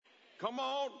Come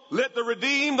on, let the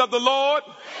redeemed of the Lord.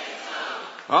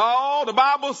 Oh, the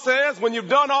Bible says when you've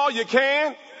done all you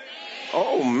can.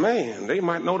 Oh man, they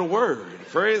might know the word.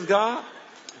 Praise God.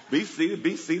 Be seated,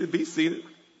 be seated, be seated.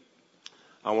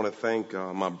 I want to thank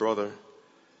my brother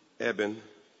Eben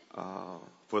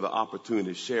for the opportunity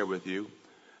to share with you,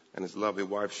 and his lovely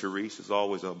wife Sharice. It's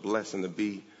always a blessing to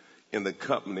be in the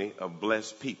company of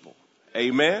blessed people.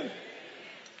 Amen.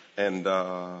 And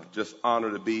just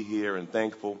honored to be here and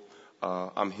thankful.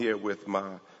 I'm here with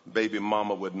my baby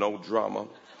mama with no drama.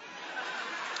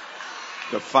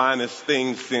 The finest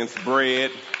thing since bread.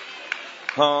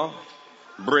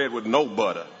 Bread with no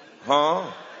butter.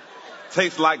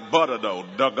 Tastes like butter though.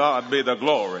 To God be the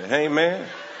glory. Amen.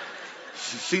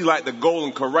 She like the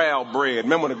Golden Corral bread.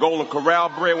 Remember the Golden Corral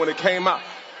bread when it came out?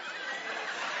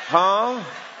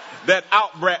 That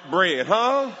Outback bread,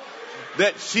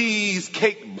 That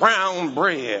cheesecake brown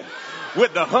bread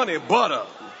with the honey butter.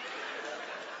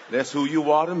 That's who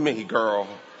you are to me, girl.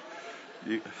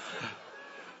 Did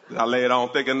I lay it on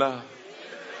thick enough?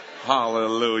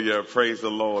 Hallelujah. Praise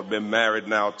the Lord. Been married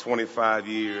now 25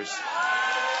 years.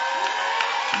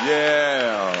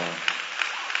 Yeah.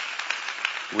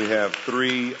 We have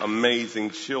 3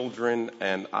 amazing children,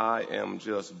 and I am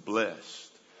just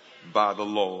blessed by the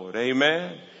Lord.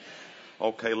 Amen.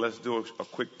 Okay, let's do a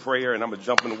quick prayer, and I'm going to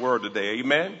jump in the word today.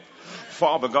 Amen.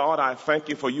 Father God, I thank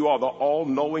you for you are the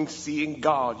all-knowing, seeing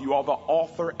God. You are the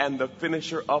author and the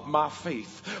finisher of my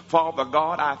faith. Father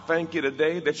God, I thank you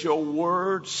today that your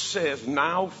word says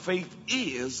now faith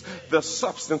is the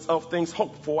substance of things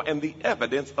hoped for and the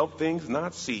evidence of things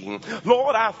not seen.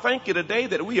 Lord, I thank you today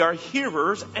that we are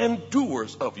hearers and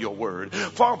doers of your word.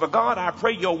 Father God, I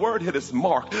pray your word hit its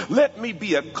mark. Let me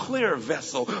be a clear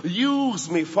vessel.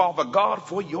 Use me, Father God,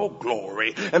 for your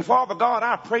glory. And Father God,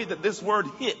 I pray that this word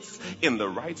hits in the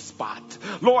right spot.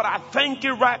 Lord, I thank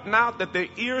you right now that their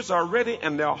ears are ready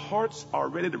and their hearts are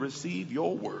ready to receive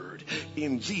your word.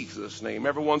 In Jesus' name.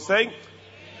 Everyone say,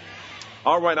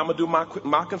 all right, I'm going to do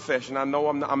my confession. I know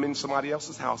I'm in somebody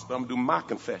else's house, but I'm going to do my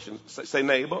confession. Say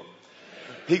neighbor.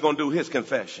 He going to do his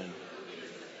confession.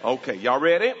 Okay, y'all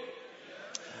ready?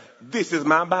 This is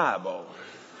my Bible.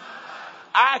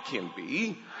 I can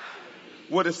be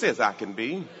what it says I can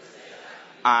be.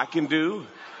 I can do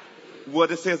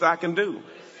what it says I can do.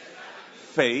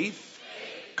 Faith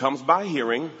comes by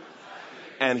hearing,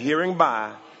 and hearing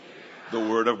by the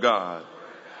word of God.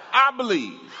 I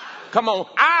believe, come on,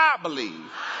 I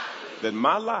believe that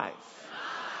my life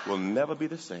will never be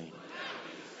the same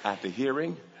after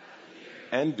hearing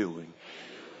and doing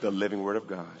the living word of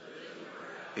God.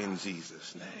 In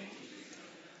Jesus'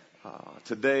 name.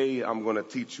 Today I'm going to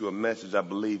teach you a message I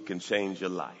believe can change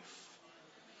your life.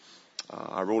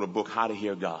 I wrote a book, How to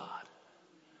Hear God.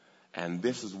 And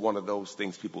this is one of those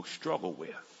things people struggle with.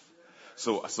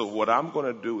 So what I'm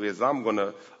going to do is I'm going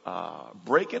to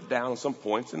break it down some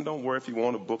points. And don't worry if you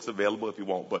want, the book's available if you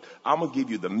want. But I'm going to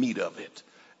give you the meat of it.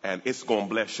 And it's going to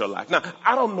bless your life. Now,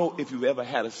 I don't know if you've ever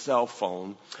had a cell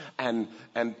phone. And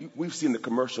we've seen the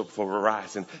commercial for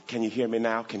Verizon. Can you hear me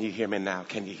now? Can you hear me now?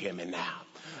 Can you hear me now?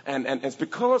 And it's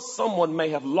because someone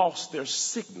may have lost their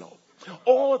signal,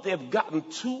 or they've gotten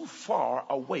too far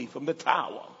away from the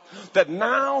tower that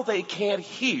now they can't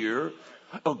hear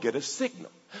or get a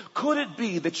signal. Could it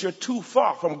be that you're too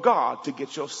far from God to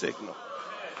get your signal?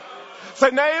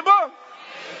 Say, neighbor,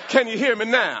 can you hear me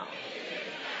now?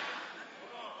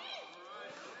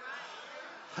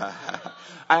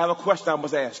 I have a question I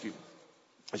must ask you.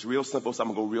 It's real simple, so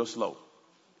I'm going to go real slow.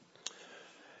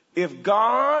 If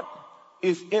God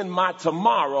is in my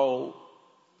tomorrow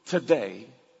today,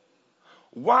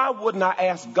 why wouldn't I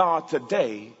ask God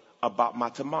today about my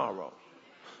tomorrow?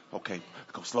 Okay,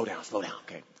 go slow down,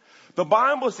 okay. The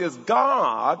Bible says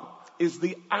God is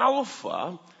the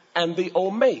Alpha and the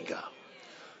Omega.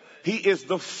 He is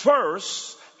the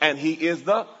first and he is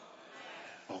the...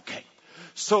 Okay.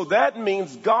 So that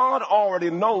means God already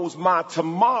knows my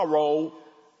tomorrow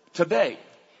today.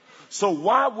 So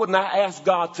why wouldn't I ask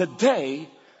God today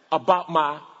about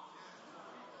my...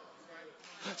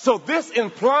 So this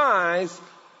implies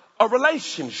a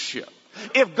relationship.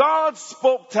 If God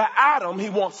spoke to Adam, he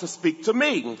wants to speak to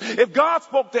me. If God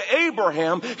spoke to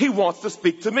Abraham, he wants to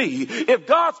speak to me. If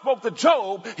God spoke to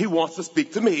Job, he wants to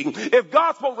speak to me. If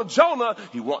God spoke to Jonah,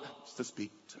 he wants to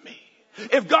speak to me.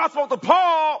 If God spoke to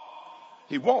Paul,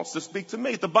 he wants to speak to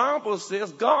me. The Bible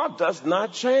says God does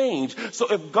not change.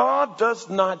 So if God does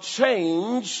not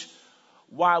change,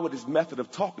 why would his method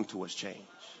of talking to us change?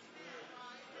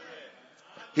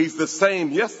 He's the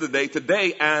same yesterday,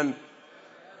 today, and...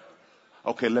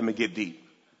 Okay, let me get deep.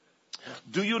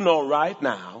 Do you know right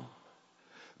now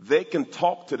they can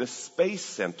talk to the space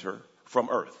center from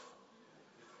Earth.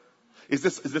 Is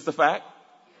this a fact?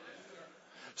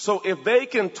 So if they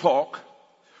can talk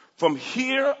from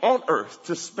here on Earth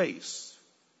to space,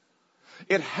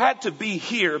 it had to be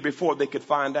here before they could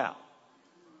find out.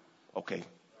 Okay,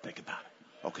 think about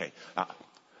it. Okay.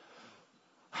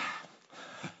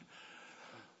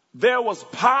 There was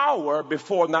power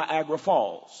before Niagara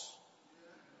Falls.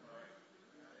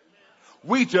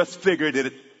 We just figured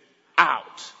it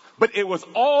out. But it was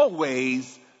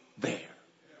always there.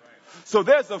 So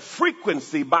there's a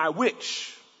frequency by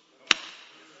which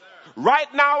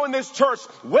right now in this church,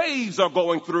 waves are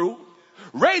going through,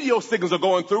 radio signals are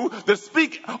going through,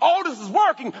 all this is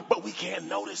working, but we can't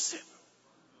notice it.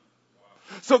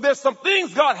 So there's some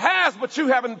things God has, but you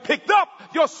haven't picked up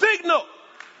your signal.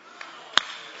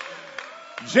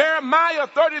 Jeremiah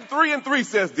 33:3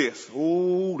 says this.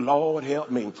 Oh, Lord,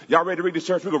 help me. Y'all ready to read this,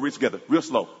 church? We're going to read together real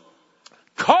slow.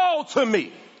 Call to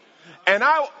me, and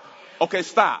okay,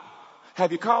 stop.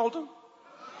 Have you called him?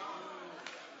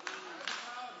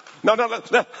 No.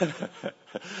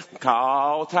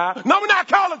 Call Tyrone. No, we're not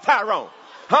calling Tyrone.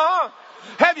 Huh?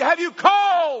 Have you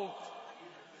called?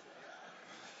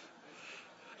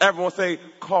 Everyone say,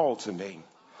 call to me,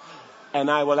 and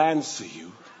I will answer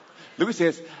you. Look,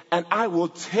 says, and I will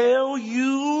tell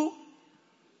you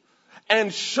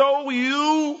and show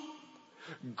you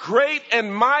great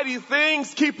and mighty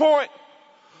things, key point,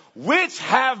 which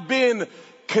have been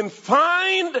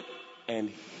confined and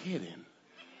hidden.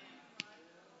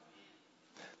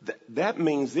 That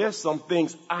means there's some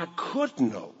things I could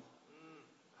know,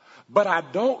 but I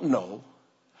don't know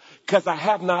because I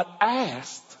have not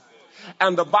asked.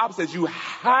 And the Bible says you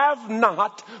have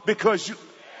not because you...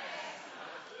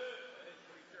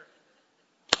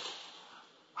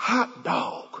 Hot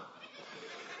dog.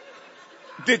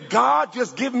 Did God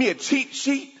just give me a cheat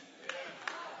sheet?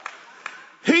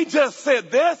 He just said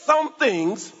there's some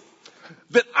things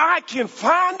that I can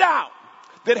find out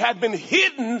that have been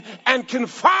hidden and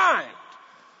confined.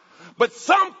 But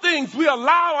some things we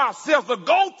allow ourselves to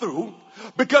go through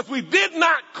because we did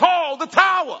not call the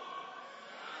tower.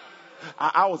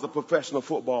 I was a professional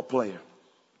football player.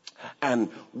 And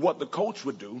what the coach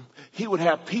would do, he would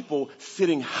have people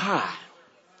sitting high.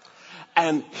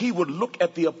 And he would look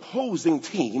at the opposing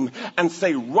team and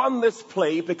say, run this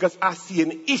play because I see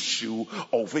an issue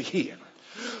over here.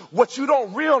 What you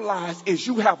don't realize is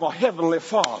you have a heavenly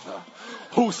Father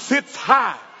who sits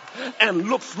high and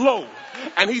looks low.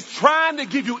 And he's trying to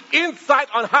give you insight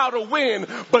on how to win,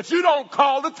 but you don't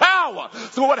call the tower.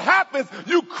 So what happens,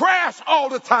 you crash all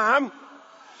the time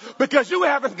because you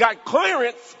haven't got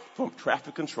clearance from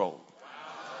traffic control.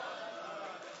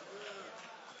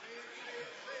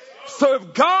 So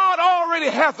if God already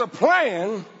has a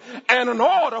plan and an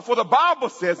order, for the Bible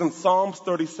says in Psalms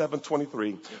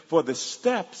 37:23, for the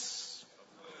steps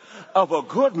of a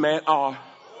good man are.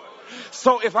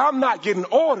 So if I'm not getting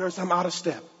orders, I'm out of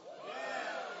step.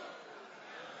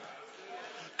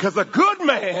 Because a good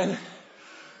man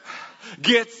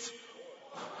gets,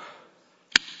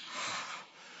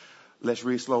 let's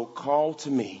read slow, call to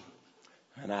me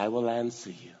and I will answer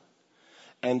you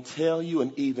and tell you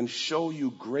and even show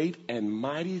you great and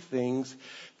mighty things,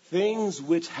 things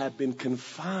which have been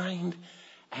confined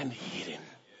and hidden,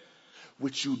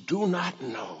 which you do not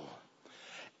know,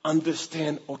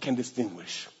 understand, or can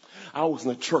distinguish. I was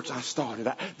in a church I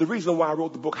started. The reason why I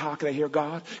wrote the book, How Can I Hear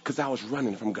God? Because I was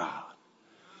running from God.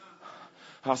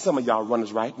 How some of y'all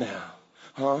runners right now.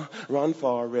 Huh? Run,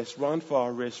 Forrest, run,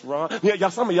 Forrest, run. Yeah,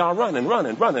 some of y'all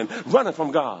running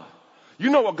from God. You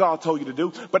know what God told you to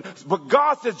do. But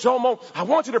God says, Jomo, I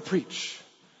want you to preach.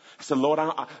 I said, Lord,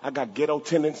 I got ghetto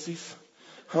tendencies.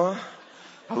 Huh?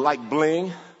 I like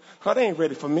bling. Huh, they ain't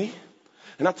ready for me.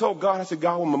 And I told God, I said,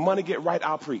 God, when my money get right,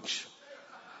 I'll preach.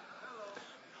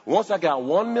 Once I got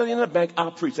 $1 million in the bank,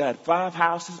 I'll preach. I had 5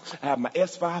 houses. I had my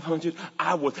S500.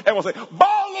 Everyone said,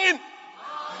 balling.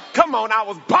 Come on, I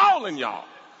was balling, y'all.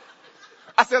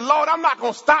 I said, Lord, I'm not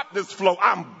going to stop this flow.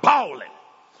 I'm balling.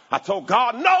 I told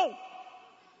God, no.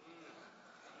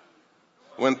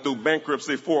 Went through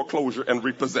bankruptcy, foreclosure, and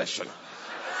repossession.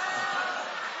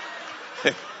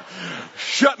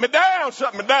 Shut me down.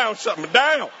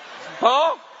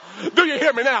 Huh? Do you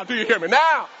hear me now?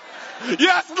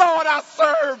 Yes, Lord, I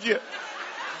serve you.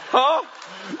 Huh?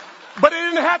 But it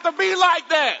didn't have to be like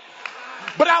that.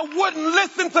 But I wouldn't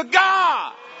listen to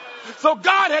God. So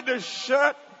God had to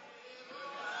shut.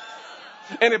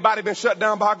 Anybody been shut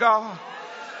down by God?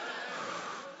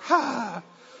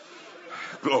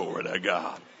 Glory to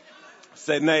God.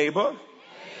 Say, neighbor,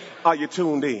 are you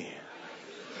tuned in?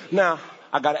 Now,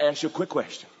 I got to ask you a quick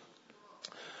question.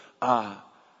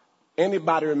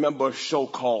 Anybody remember a show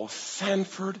called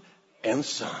Sanford and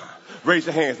Son? Raise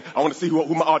your hands. I want to see who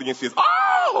my audience is.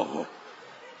 Oh,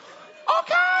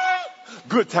 okay.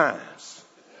 Good times.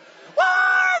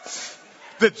 What?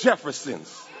 The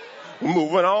Jeffersons.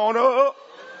 Moving on up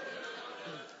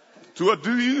to a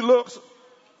deluxe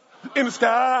in the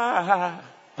sky.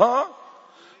 Huh?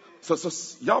 So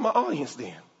y'all my audience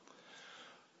then.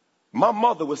 My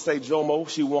mother would say, Jomo,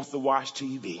 she wants to watch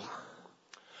TV.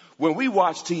 When we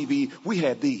watch TV, we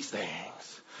had these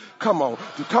things. Come on,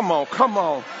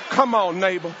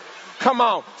 neighbor. Come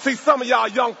on. See, some of y'all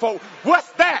young folk,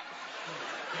 what's that?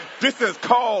 This is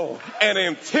called an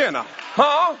antenna.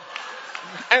 Huh?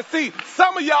 And see,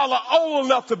 some of y'all are old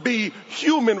enough to be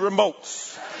human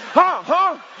remotes.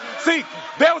 Huh? See,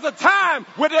 there was a time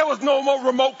where there was no more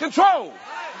remote control.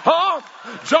 Huh?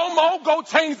 Jomo, go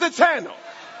change the channel.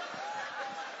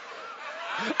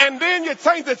 And then you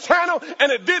changed the channel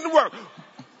and it didn't work.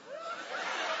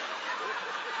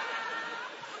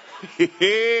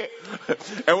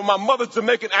 And with my mother's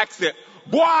Jamaican accent,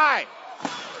 boy,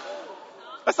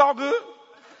 that's all good.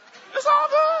 It's all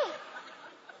good.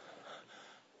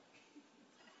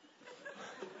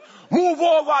 Move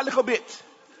over a little bit.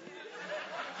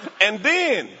 And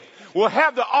then we'll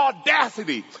have the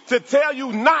audacity to tell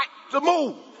you not to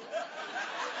move.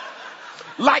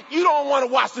 Like you don't want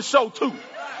to watch the show too.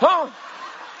 Huh?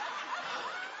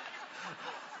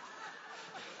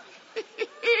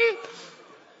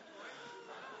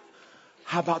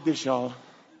 How about this, y'all?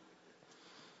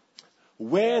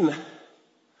 When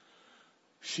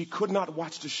she could not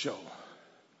watch the show,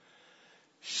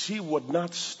 she would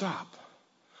not stop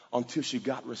until she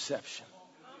got reception.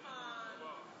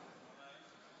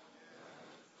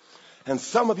 And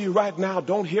some of you right now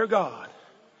don't hear God,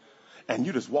 and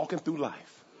you're just walking through life.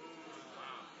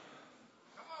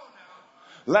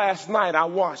 Last night I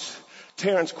watched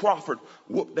Terrence Crawford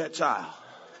whoop that child.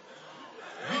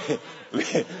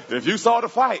 If you saw the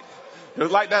fight, it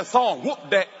was like that song, whoop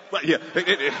that. Yeah.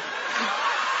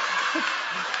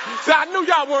 See, I knew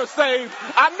y'all weren't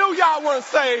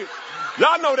saved.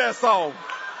 Y'all know that song.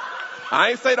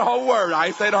 I ain't say the whole word.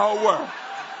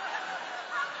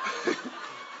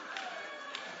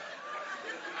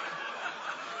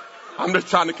 I'm just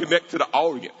trying to connect to the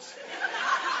audience.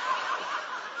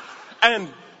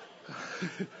 And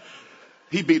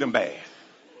he beat him bad.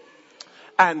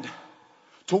 And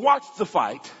to watch the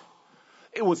fight,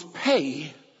 it was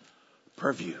pay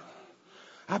per view.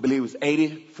 I believe it was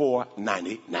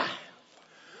 $84.99.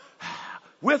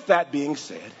 With that being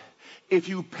said, if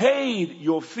you paid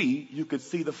your fee, you could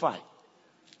see the fight.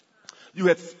 You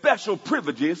had special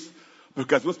privileges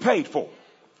because it was paid for.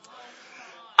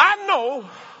 I know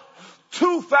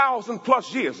 2,000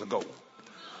 plus years ago,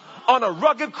 on a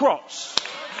rugged cross,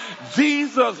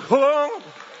 Jesus hung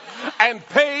and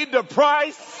paid the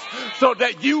price so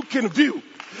that you can view.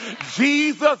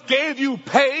 Jesus gave you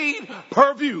paid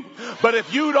per view. But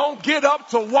if you don't get up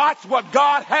to watch what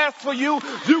God has for you,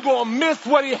 you're going to miss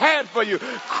what he had for you.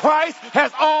 Christ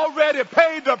has already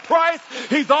paid the price.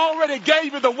 He's already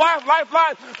gave you the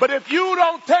lifeline. But if you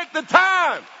don't take the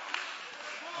time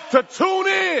to tune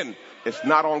in, it's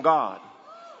not on God.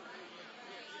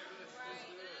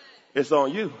 It's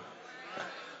on you.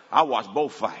 I watched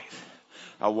both fights.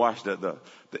 I watched the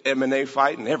MMA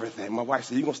fight and everything. My wife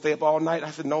said, you going to stay up all night?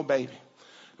 I said, no, baby.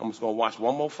 I'm just going to watch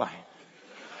one more fight.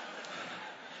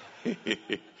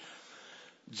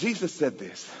 Jesus said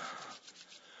this,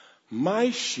 my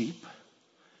sheep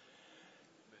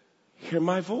hear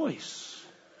my voice.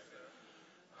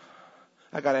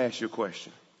 I got to ask you a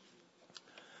question.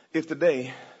 If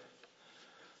today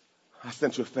I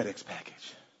sent you a FedEx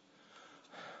package,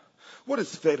 what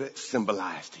does FedEx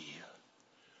symbolize to you?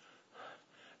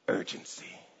 Urgency.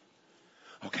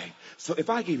 Okay, so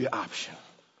if I give you an option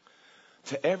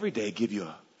to every day give you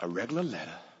a regular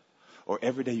letter or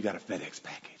every day you got a FedEx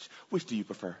package, which do you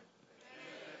prefer?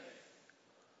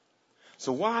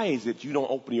 So why is it you don't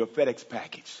open your FedEx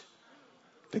package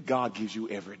that God gives you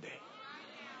every day?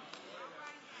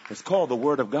 It's called the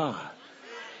Word of God.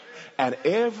 And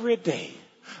every day,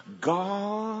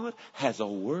 God has a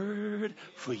word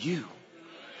for you.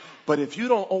 But if you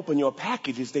don't open your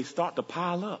packages, they start to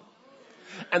pile up.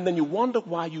 And then you wonder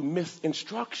why you miss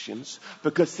instructions.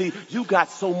 Because, see, you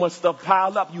got so much stuff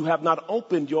piled up, you have not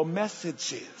opened your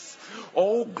messages.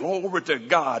 Oh, glory to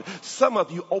God. Some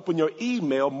of you open your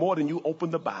email more than you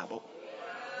open the Bible.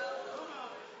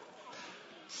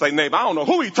 Say, neighbor, I don't know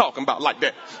who he's talking about like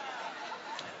that.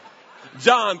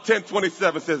 John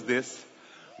 10:27 says this,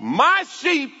 my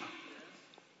sheep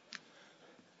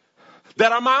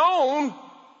that are my own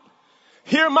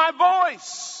hear my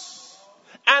voice,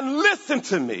 and listen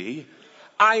to me.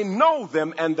 I know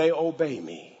them and they obey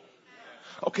me.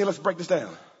 Okay, let's break this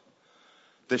down.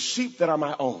 The sheep that are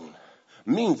my own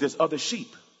means there's other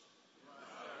sheep.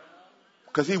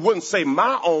 Because he wouldn't say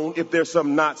my own if there's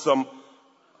some not some.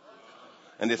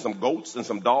 And there's some goats and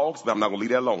some dogs, but I'm not going to leave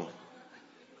that alone.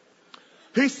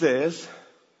 He says,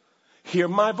 hear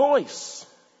my voice.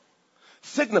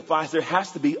 Signifies there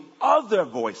has to be other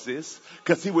voices,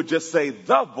 because he would just say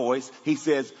the voice. He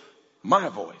says, my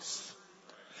voice.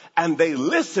 And they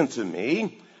listen to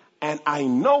me, and I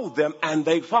know them, and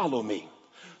they follow me.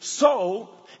 So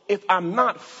if I'm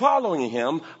not following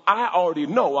him, I already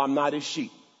know I'm not his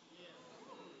sheep.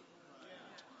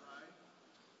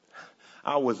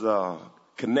 I was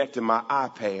connecting my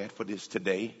iPad for this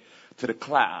today to the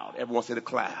cloud. Everyone say the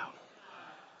cloud.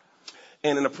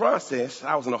 And in the process,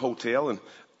 I was in a hotel and,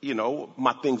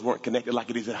 my things weren't connected like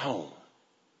it is at home.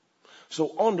 So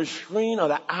on the screen of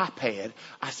the iPad,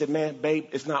 I said, man, babe,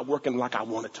 it's not working like I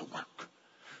want it to work.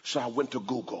 So I went to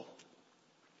Google.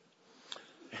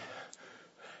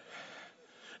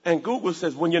 And Google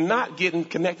says when you're not getting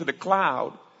connected to the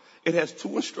cloud, it has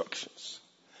 2 instructions.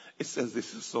 It says,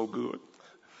 this is so good.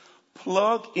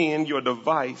 Plug in your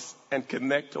device and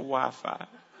connect to Wi-Fi.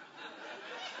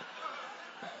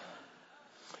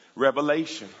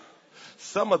 Revelation.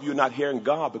 Some of you are not hearing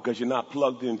God because you're not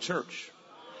plugged in church.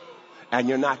 And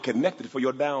you're not connected for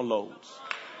your downloads.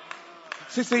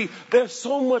 See, there's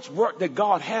so much work that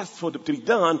God has to be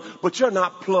done, but you're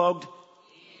not plugged.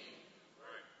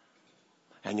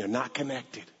 And you're not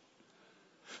connected.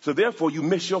 So therefore you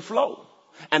miss your flow.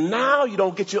 And now you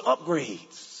don't get your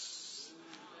upgrades.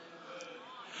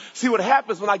 See what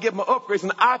happens when I get my upgrades on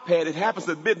the iPad, it happens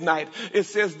at midnight. It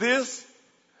says this,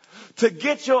 to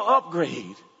get your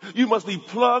upgrade, you must be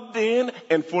plugged in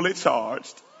and fully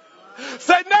charged.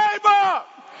 Say, neighbor,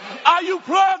 are you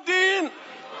plugged in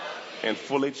and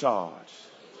fully charged?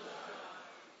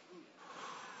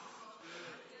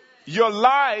 Your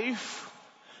life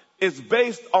is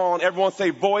based on, everyone say,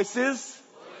 voices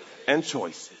and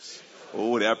choices.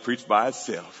 Oh, that preached by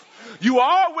itself. You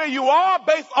are where you are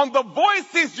based on the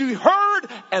voices you heard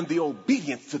and the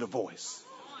obedience to the voice.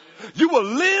 You will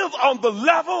live on the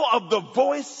level of the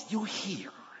voice you hear.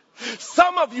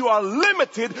 Some of you are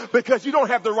limited because you don't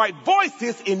have the right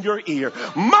voices in your ear.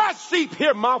 My sheep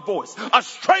hear my voice. A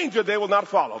stranger they will not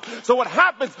follow. So what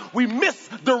happens, we miss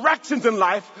directions in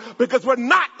life because we're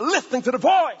not listening to the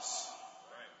voice.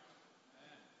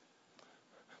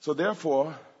 So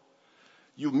therefore,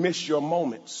 you miss your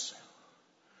moments.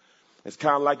 It's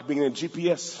kind of like being in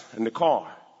GPS in the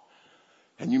car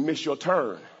and you miss your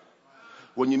turn.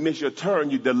 When you miss your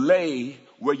turn, you delay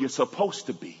where you're supposed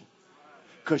to be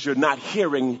because you're not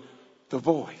hearing the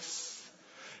voice.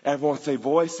 Everyone say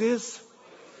voices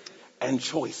and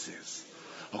choices.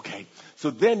 Okay, so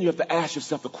then you have to ask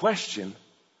yourself the question,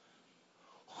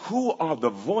 who are the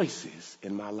voices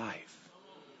in my life?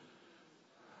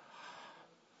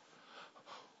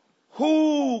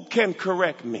 Who can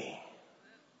correct me?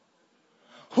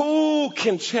 Who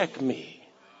can check me?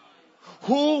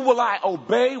 Who will I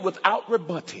obey without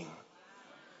rebutting?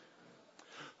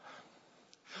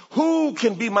 Who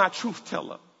can be my truth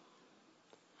teller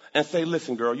and say,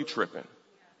 listen, girl, you tripping.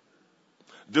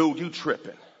 Dude, you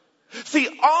tripping. See,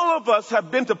 all of us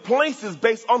have been to places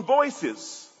based on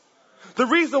voices. The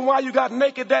reason why you got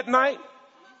naked that night?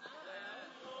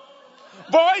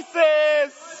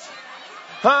 Voices.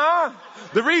 Huh?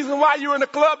 The reason why you were in the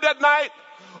club that night?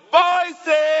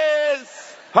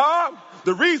 Voices. Huh?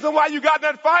 The reason why you got in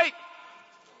that fight?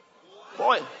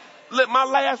 Boy, look, my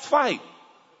last fight.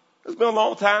 It's been a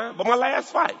long time, but my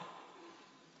last fight.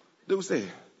 Dude said,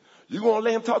 you gonna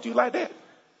let him talk to you like that?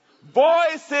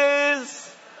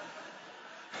 Voices.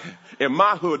 In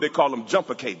my hood, they call them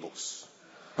jumper cables.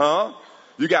 Huh?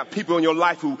 You got people in your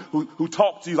life who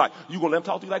talk to you like, you gonna let him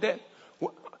talk to you like that?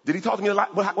 Did he talk to me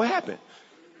like, what happened?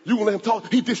 You gonna let him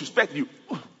talk? He disrespected you.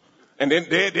 And then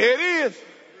there it is.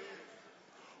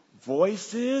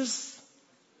 Voices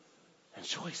and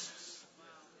choices.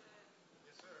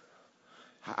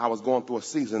 I was going through a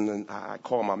season and I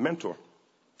called my mentor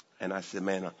and I said,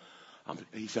 man,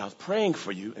 he said, I was praying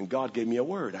for you and God gave me a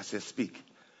word. I said, speak.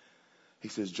 He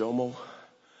says, Jomo,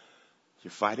 you're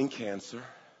fighting cancer.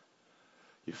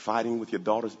 You're fighting with your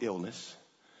daughter's illness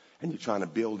and you're trying to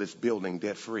build this building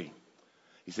debt free.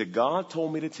 He said, God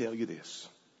told me to tell you this.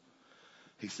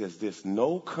 He says this,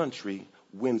 no country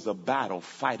wins a battle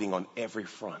fighting on every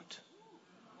front.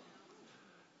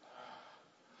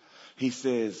 He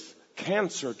says,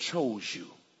 cancer chose you.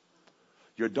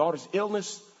 Your daughter's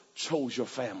illness chose your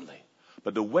family.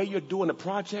 But the way you're doing the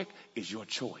project is your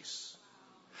choice.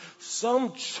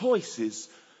 Some choices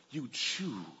you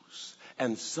choose,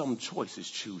 and some choices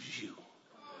choose you.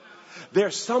 There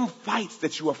are some fights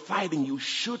that you are fighting you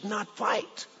should not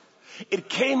fight. It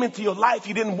came into your life,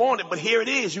 you didn't want it, but here it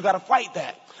is, you got to fight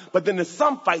that. But then there's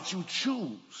some fights you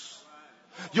choose.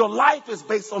 Your life is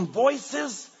based on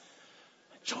voices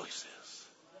and choices.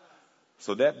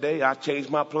 So that day I changed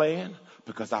my plan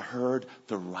because I heard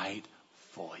the right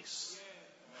voice.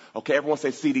 Okay, everyone say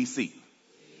CDC.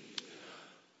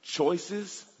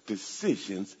 Choices,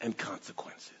 decisions, and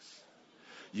consequences.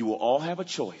 You will all have a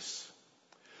choice.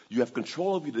 You have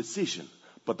control of your decision,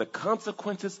 but the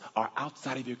consequences are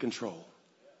outside of your control.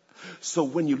 So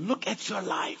when you look at your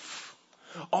life,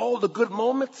 all the good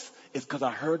moments is because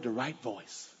I heard the right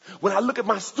voice. When I look at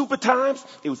my stupid times,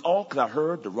 it was all because I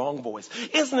heard the wrong voice.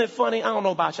 Isn't it funny? I don't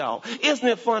know about y'all. Isn't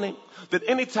it funny that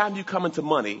anytime you come into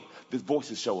money, these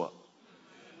voices show up?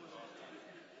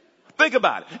 Think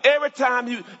about it.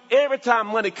 Every time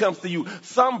money comes to you,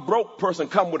 some broke person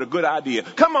come with a good idea.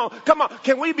 Come on.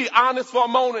 Can we be honest for a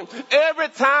moment? Every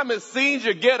time it seems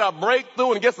you get a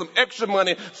breakthrough and get some extra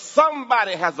money,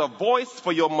 somebody has a voice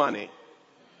for your money.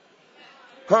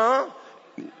 Huh?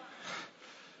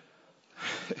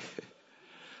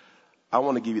 I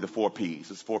want to give you the 4 P's.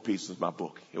 This 4 P's is my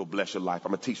book. It will bless your life.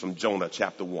 I'm going to teach from Jonah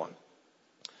chapter 1.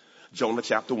 Jonah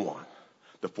chapter 1.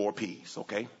 The 4 P's,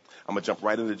 okay? I'm going to jump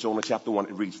right into Jonah chapter 1.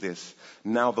 It reads this.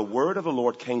 Now the word of the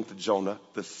Lord came to Jonah,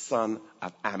 the son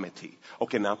of Amittai.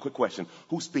 Okay, now quick question.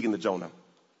 Who's speaking to Jonah?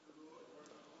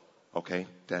 Okay,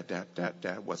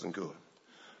 that wasn't good.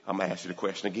 I'm going to ask you the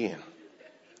question again.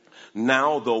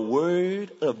 Now the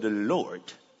word of the Lord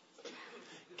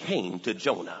came to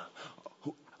Jonah.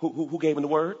 Who gave him the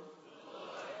word?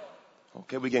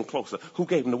 Okay, we're getting closer. Who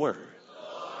gave him the word?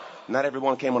 Not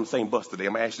everyone came on the same bus today.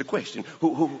 I'm going to ask you the question.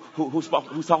 Who's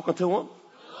talking to him?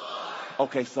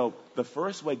 Okay, so the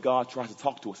first way God tries to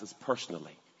talk to us is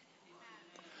personally.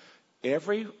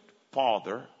 Every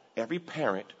father, every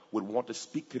parent would want to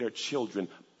speak to their children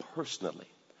personally.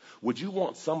 Would you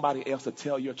want somebody else to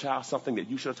tell your child something that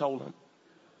you should have told them?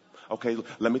 Okay,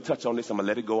 let me touch on this. I'm going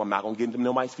to let it go. I'm not going to get into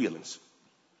nobody's feelings.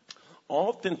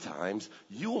 Oftentimes,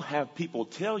 you'll have people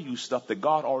tell you stuff that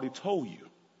God already told you.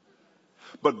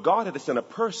 But God had to send a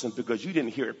person because you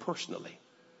didn't hear it personally.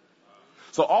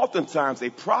 So oftentimes, a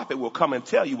prophet will come and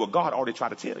tell you what God already tried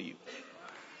to tell you.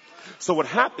 So what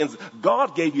happens,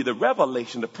 God gave you the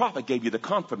revelation, the prophet gave you the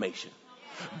confirmation.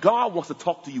 God wants to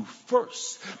talk to you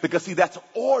first because, see, that's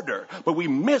order. But we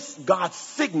miss God's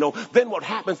signal. Then what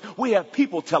happens? We have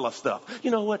people tell us stuff.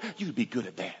 You know what? You'd be good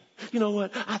at that. You know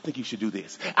what? I think you should do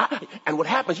this. And what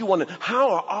happens, you wonder,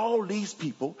 how are all these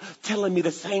people telling me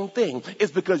the same thing?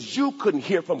 It's because you couldn't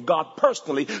hear from God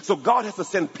personally. So God has to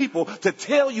send people to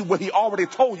tell you what he already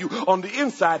told you on the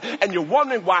inside. And you're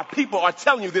wondering why people are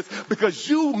telling you this because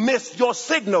you missed your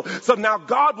signal. So now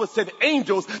God will send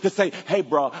angels to say, hey,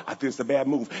 bro, I think it's a bad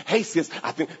move. Hey, sis,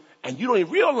 I think... And you don't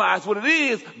even realize what it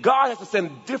is. God has to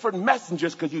send different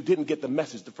messengers because you didn't get the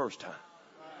message the first time.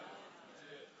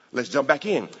 Let's jump back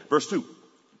in. Verse 2.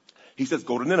 He says,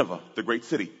 go to Nineveh, the great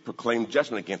city, proclaim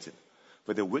judgment against it,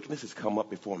 for their wickedness has come up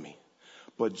before me.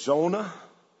 But Jonah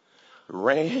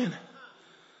ran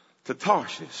to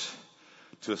Tarshish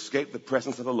to escape the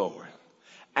presence of the Lord.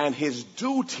 And his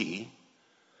duty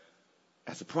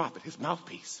as a prophet, his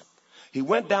mouthpiece, he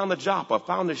went down to Joppa,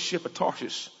 found a ship at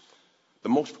Tarshish, the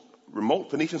most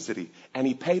remote Phoenician city, and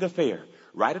he paid a fare.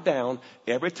 Write it down.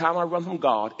 Every time I run from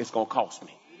God, it's going to cost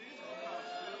me.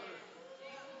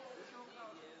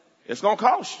 It's going to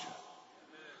cost you.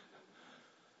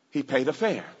 He paid a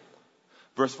fare.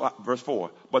 Verse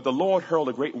 4. But the Lord hurled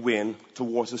a great wind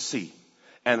towards the sea,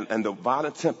 and the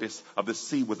violent tempest of the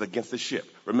sea was against the ship.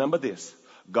 Remember this.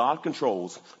 God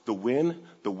controls the wind,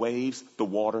 the waves, the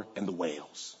water, and the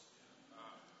whales.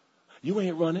 You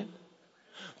ain't running.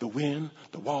 The wind,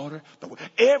 the water,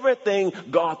 everything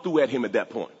God threw at him at that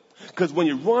point. Because when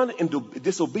you run into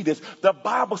disobedience, the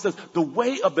Bible says the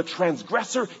way of the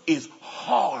transgressor is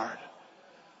hard.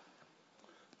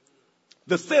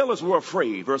 The sailors were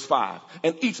afraid, verse 5,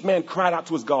 and each man cried out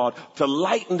to his God to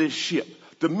lighten the ship,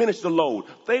 diminish the load.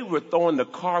 They were throwing the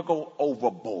cargo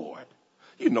overboard.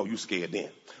 You know you scared then.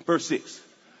 Verse 6.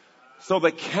 So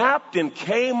the captain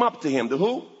came up to him. The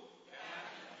who?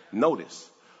 Notice,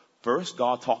 first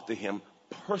God talked to him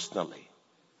personally.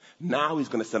 Now he's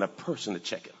going to send a person to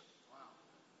check him.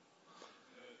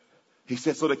 He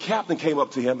said, so the captain came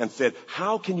up to him and said,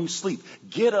 how can you sleep?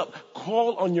 Get up,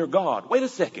 call on your God. Wait a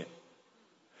second.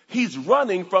 He's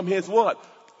running from his what?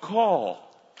 Call.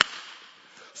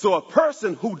 So a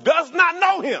person who does not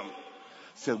know him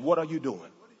said, what are you doing?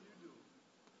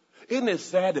 Isn't it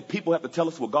sad that people have to tell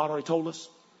us what God already told us?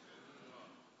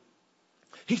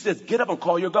 He says, get up and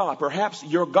call your God. Perhaps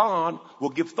your God will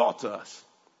give thought to us.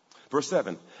 Verse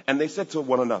 7, and they said to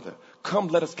one another, come,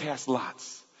 let us cast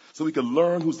lots so we can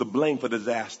learn who's to blame for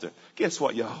disaster. Guess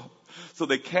what, y'all? So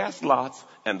they cast lots,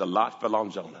 and the lot fell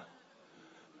on Jonah.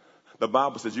 The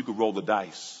Bible says you can roll the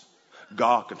dice.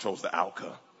 God controls the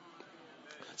outcome.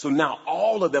 So now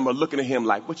all of them are looking at him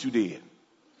like, what you did?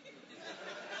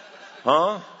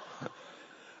 Huh?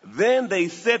 Then they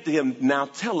said to him, now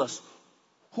tell us,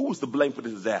 who is to blame for the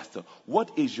disaster?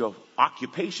 What is your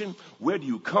occupation? Where do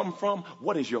you come from?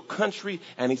 What is your country?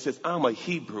 And he says, I'm a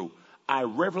Hebrew. I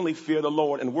reverently fear the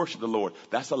Lord and worship the Lord.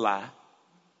 That's a lie.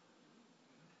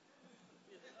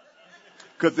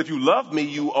 Because if you love me,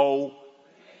 you owe.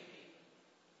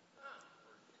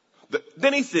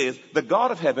 Then he says, the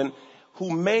God of heaven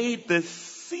who made the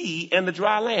sea and the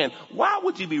dry land. Why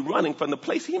would you be running from the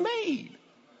place he made?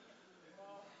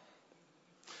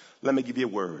 Let me give you a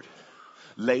word.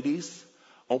 Ladies,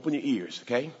 open your ears,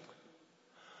 okay?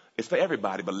 It's for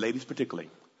everybody, but ladies particularly.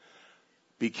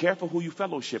 Be careful who you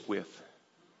fellowship with,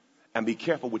 and be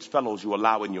careful which fellows you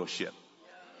allow in your ship.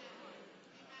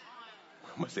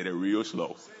 I'm going to say that real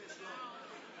slow.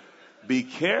 Be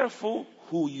careful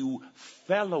who you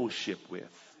fellowship with,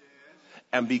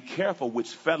 and be careful which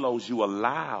fellows you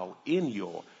allow in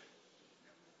your.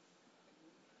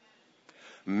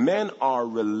 Men are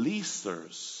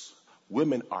releasers.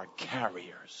 Women are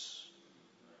carriers.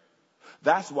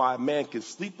 That's why a man can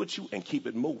sleep with you and keep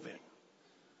it moving.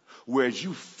 Whereas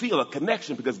you feel a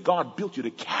connection because God built you to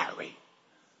carry.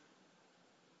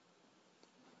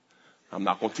 I'm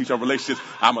not going to teach on relationships.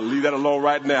 I'm going to leave that alone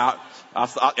right now.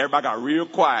 Everybody got real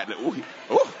quiet. Ooh,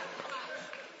 ooh.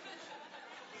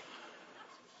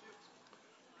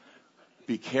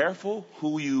 Be careful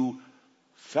who you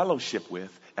fellowship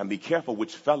with, and be careful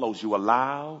which fellows you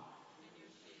allow.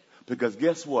 Because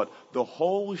guess what? The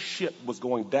whole ship was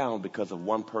going down because of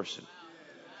one person.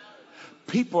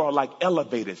 People are like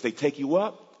elevators. They take you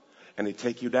up and they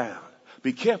take you down.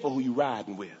 Be careful who you're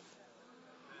riding with.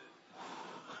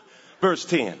 Verse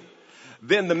 10.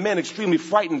 Then the men extremely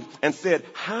frightened and said,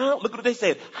 look what they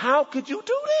said. How could you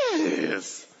do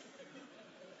this?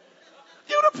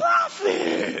 You're the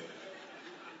prophet.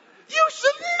 You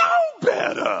should know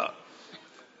better.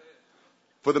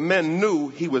 For the men knew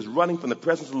he was running from the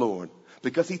presence of the Lord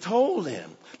because he told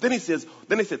them. Then they said,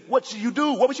 what should you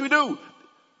do? What should we do?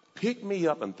 Pick me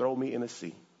up and throw me in the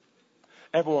sea.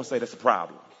 Everyone say that's a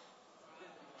problem.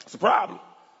 It's a problem.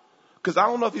 Because I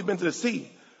don't know if you've been to the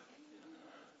sea.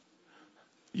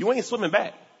 You ain't swimming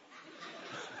back.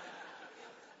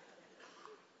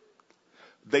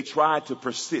 They tried to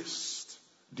persist.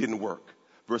 Didn't work.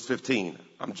 Verse 15.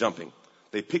 I'm jumping.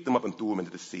 They picked him up and threw him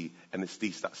into the sea, and the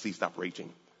sea stopped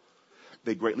raging.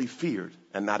 They greatly feared,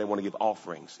 and now they want to give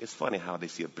offerings. It's funny how they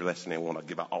see a blessing and want to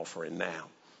give an offering now.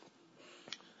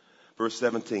 Verse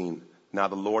 17, now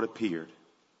the Lord appeared,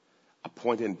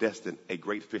 appointed and destined a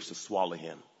great fish to swallow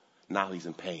him. Now he's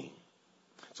in pain.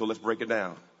 So let's break it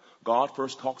down. God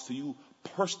first talks to you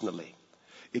personally.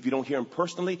 If you don't hear him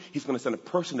personally, he's going to send a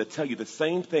person to tell you the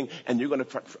same thing, and you're going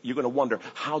to wonder,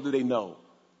 how do they know?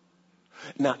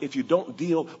 Now, if you don't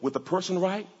deal with the person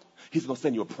right, he's going to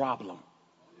send you a problem.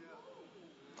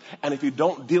 And if you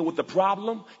don't deal with the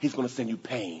problem, he's going to send you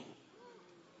pain.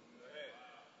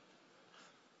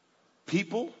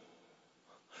 People,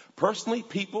 problems,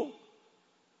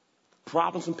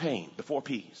 and pain, the 4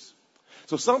 P's.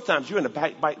 So sometimes you're in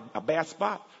a bad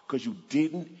spot because you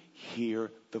didn't hear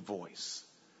the voice.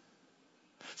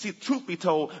 See, truth be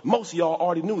told, most of y'all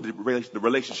already knew the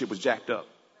relationship was jacked up.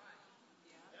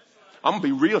 I'm going to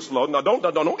be real slow. No, don't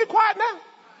get quiet now.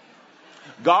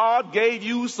 God gave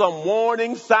you some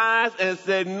warning signs and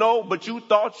said, no, but you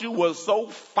thought you were so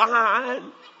fine.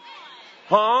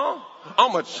 Huh?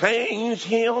 I'm going to change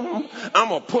him. I'm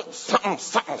going to put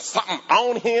something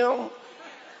on him.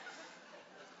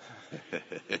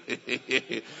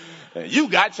 You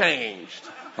got changed.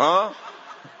 Huh?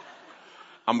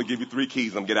 I'm going to give you 3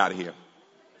 keys. I'm going to get out of here.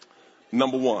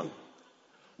 Number 1.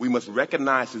 We must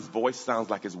recognize his voice sounds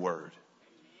like his word.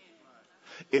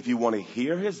 If you want to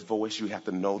hear his voice, you have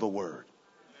to know the word.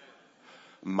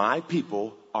 My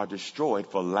people are destroyed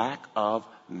for lack of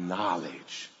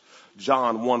knowledge.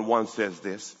 John 1:1 says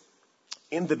this.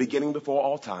 In the beginning before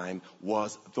all time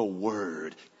was the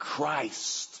Word,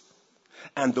 Christ.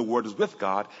 And the Word was with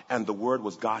God, and the Word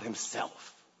was God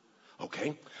himself.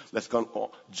 Okay, let's go on.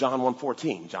 John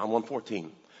 1:14. John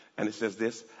 1:14. And it says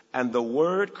this. And the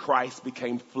Word Christ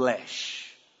became flesh.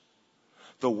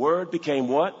 The Word became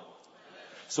what?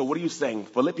 So what are you saying?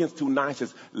 Philippians 2:9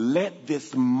 says, let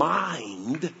this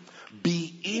mind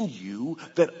be in you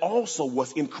that also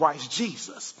was in Christ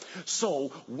Jesus.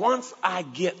 So once I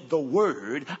get the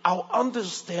word, I'll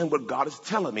understand what God is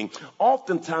telling me.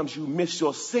 Oftentimes you miss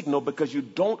your signal because you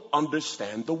don't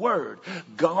understand the word.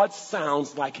 God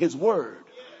sounds like his word.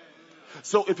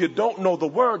 So if you don't know the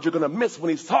word, you're going to miss when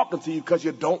he's talking to you because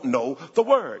you don't know the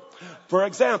word. For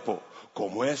example,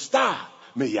 ¿Cómo está?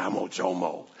 Me llamo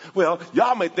Jomo. Well,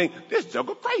 y'all may think this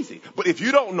joker crazy, but if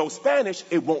you don't know Spanish,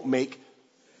 it won't make.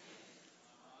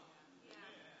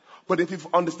 But if you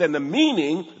understand the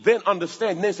meaning, then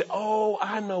understand, then say, oh,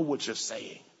 I know what you're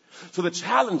saying. So the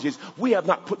challenge is we have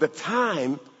not put the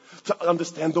time to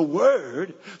understand the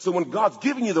word. So when God's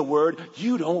giving you the word,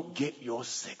 you don't get your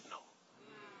signal.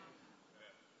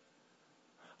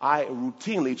 I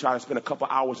routinely try to spend a couple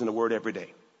hours in the word every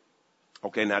day.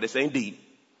 Okay, now this ain't deep.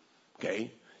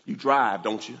 Okay, you drive,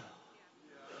 don't you?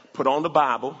 Put on the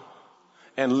Bible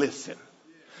and listen.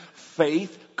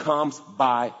 Faith comes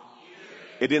by.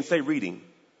 It didn't say reading.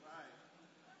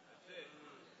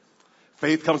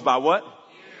 Faith comes by what?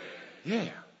 Yeah.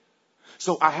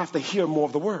 So I have to hear more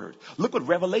of the word. Look what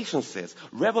Revelation says.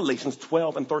 Revelations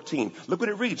 12:13. Look what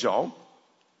it reads, y'all.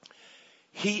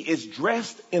 He is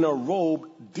dressed in a robe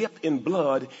dipped in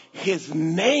blood. His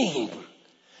name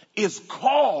is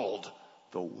called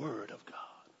the Word of God.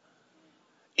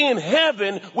 In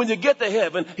heaven, when you get to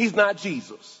heaven, he's not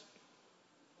Jesus.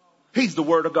 He's the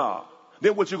Word of God.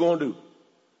 Then what you going to do?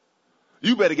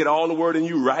 You better get all the word in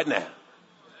you right now.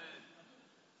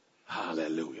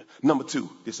 Hallelujah. Number 2,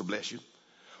 this will bless you.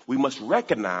 We must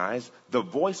recognize the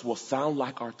voice will sound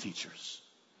like our teachers.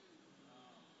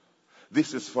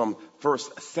 This is from 1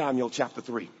 Samuel chapter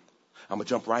 3. I'm going to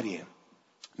jump right in.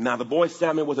 Now the boy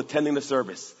Samuel was attending the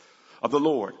service of the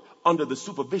Lord under the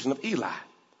supervision of Eli.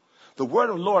 The word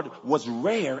of the Lord was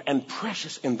rare and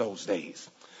precious in those days.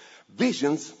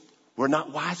 Visions were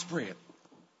not widespread.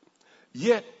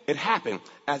 Yet it happened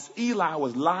as Eli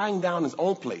was lying down in his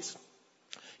own place.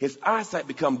 His eyesight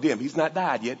became dim. He's not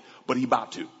died yet, but he's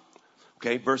about to.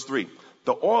 Okay, verse 3.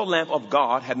 The oil lamp of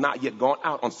God had not yet gone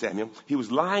out on Samuel. He was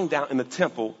lying down in the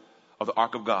temple of the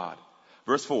ark of God.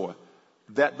 Verse 4.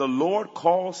 That the Lord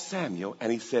called Samuel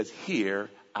and he says, here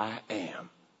I am.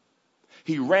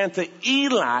 He ran to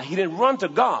Eli. He didn't run to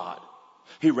God.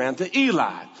 He ran to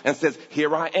Eli and says,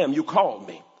 here I am. You called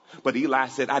me. But Eli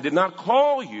said, I did not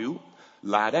call you.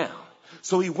 Lie down.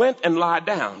 So he went and lied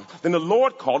down. Then the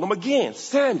Lord called him again,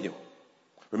 Samuel.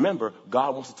 Remember,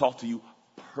 God wants to talk to you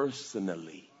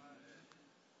personally.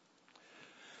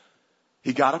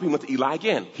 He got up, he went to Eli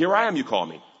again. Here I am, you call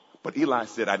me. But Eli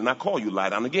said, I did not call you. Lie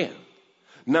down again.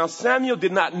 Now Samuel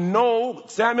did not know,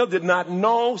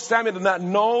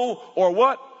 or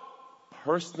what?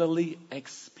 Personally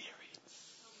experience.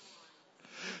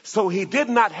 So he did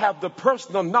not have the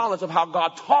personal knowledge of how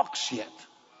God talks yet.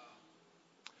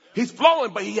 He's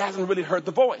flowing, but he hasn't really heard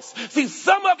the voice. See,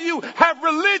 some of you have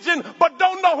religion, but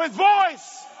don't know his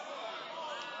voice.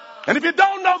 And if you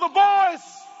don't know the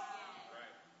voice,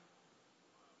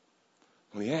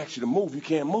 when he asks you to move, you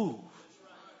can't move.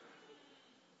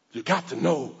 You got to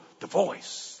know the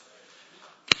voice.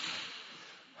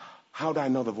 How do I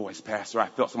know the voice, Pastor? I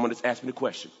felt someone just asked me the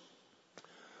question.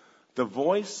 The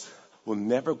voice will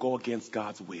never go against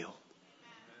God's will.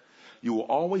 You will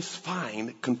always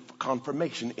find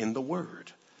confirmation in the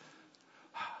word.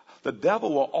 The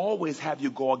devil will always have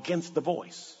you go against the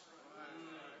voice.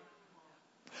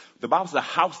 The Bible says a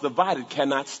house divided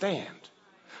cannot stand.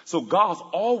 So God's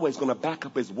always going to back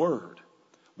up his word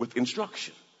with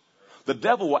instruction. The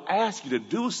devil will ask you to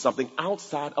do something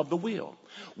outside of the will.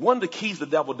 One of the keys the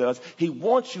devil does, he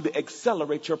wants you to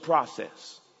accelerate your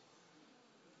process.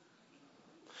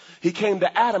 He came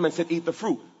to Adam and said, eat the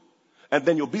fruit. And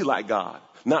then you'll be like God,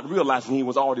 not realizing he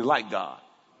was already like God.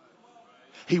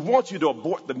 He wants you to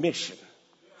abort the mission.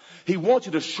 He wants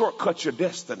you to shortcut your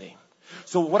destiny.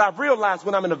 So what I've realized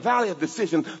when I'm in the valley of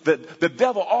decision, that the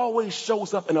devil always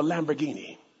shows up in a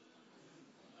Lamborghini,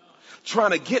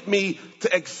 trying to get me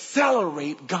to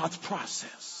accelerate God's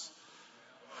process.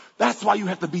 That's why you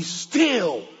have to be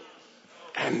still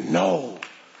and know.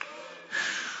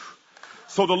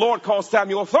 So the Lord called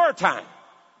Samuel a third time.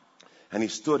 And he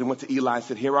stood and went to Eli and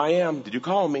said, here I am. Did you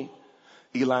call me?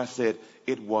 Eli said,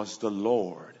 it was the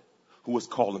Lord who was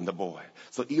calling the boy.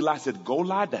 So Eli said, go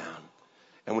lie down.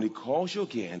 And when he calls you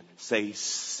again, say,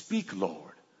 speak,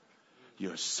 Lord.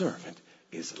 Your servant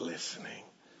is listening.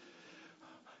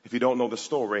 If you don't know the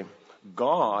story,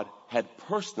 God had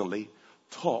personally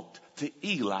talked to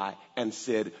Eli and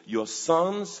said, your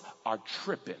sons are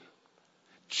tripping.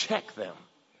 Check them.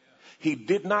 He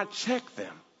did not check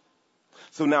them.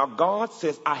 So now God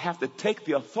says, I have to take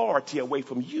the authority away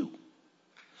from you.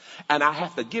 And I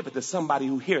have to give it to somebody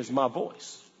who hears my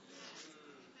voice.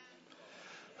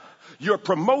 Your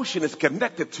promotion is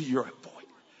connected to your voice.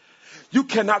 You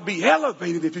cannot be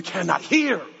elevated if you cannot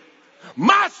hear.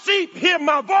 My sheep hear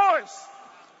my voice.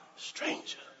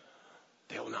 Stranger,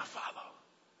 they will not follow.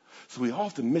 So we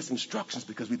often miss instructions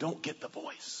because we don't get the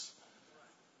voice.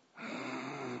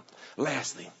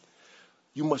 Lastly,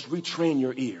 you must retrain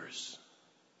your ears.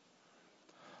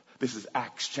 This is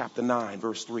Acts chapter 9,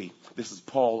 verse 3. This is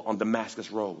Paul on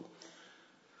Damascus Road.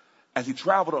 As he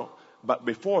traveled, but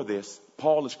before this,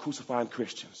 Paul is crucifying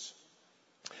Christians.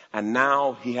 And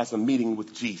now he has a meeting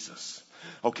with Jesus.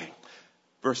 Okay,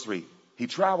 verse 3.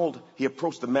 He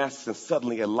approached Damascus, and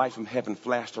suddenly a light from heaven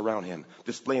flashed around him,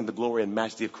 displaying the glory and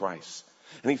majesty of Christ.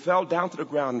 And he fell down to the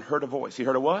ground and heard a voice. He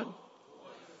heard a what?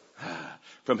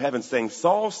 From heaven saying,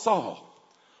 Saul, Saul,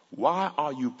 why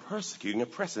are you persecuting and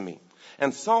oppressing me?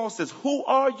 And Saul says, who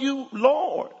are you,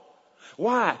 Lord?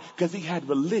 Why? Because he had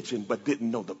religion but didn't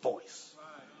know the voice.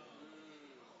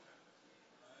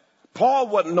 Paul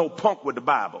wasn't no punk with the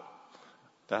Bible.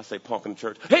 Did I say punk in the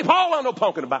church? Hey, Paul wasn't no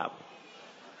punk in the Bible.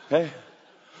 Hey.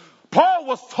 Paul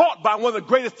was taught by one of the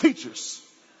greatest teachers.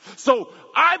 So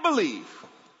I believe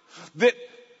that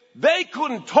they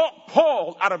couldn't talk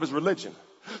Paul out of his religion.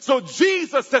 So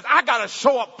Jesus says, I got to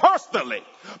show up personally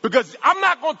because I'm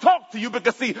not going to talk to you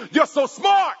because, see, you're so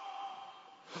smart.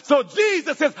 So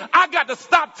Jesus says, I got to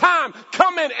stop time,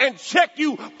 come in and check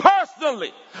you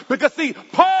personally. Because, see,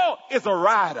 Paul is a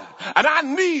rider and I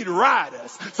need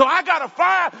riders. So I got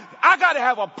to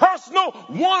have a personal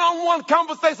one-on-one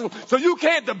conversation. So you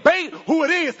can't debate who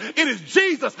it is. It is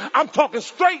Jesus. I'm talking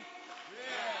straight.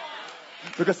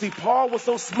 Because, see, Paul was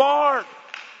so smart.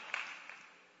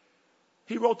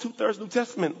 He wrote 2/3 New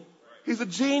Testament. He's a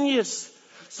genius.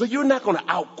 So you're not going to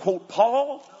outquote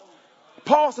Paul.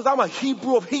 Paul says, I'm a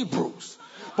Hebrew of Hebrews,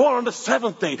 born on the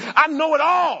seventh day. I know it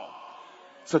all.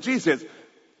 So Jesus says,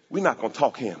 we're not going to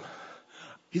talk him.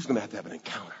 He's going to have an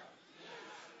encounter.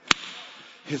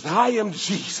 He says, I am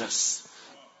Jesus.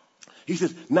 He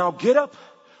says, now get up,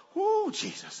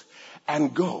 Jesus,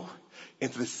 and go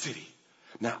into the city.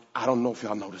 Now, I don't know if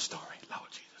y'all know the story,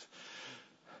 Lord Jesus.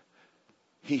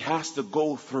 He has to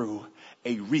go through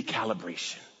a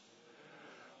recalibration.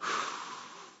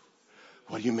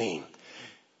 What do you mean?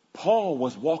 Paul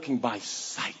was walking by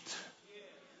sight.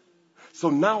 So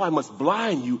now I must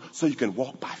blind you so you can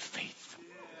walk by faith.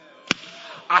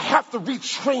 I have to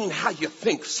retrain how you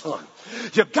think, son.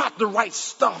 You got the right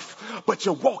stuff, but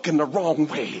you're walking the wrong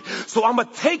way. So I'm going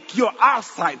to take your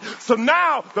eyesight. So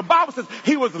now the Bible says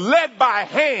he was led by a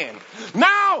hand.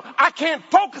 Now I can't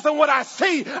focus on what I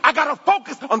see. I got to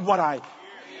focus on what I hear.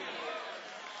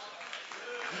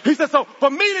 He said, so for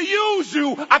me to use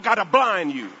you, I got to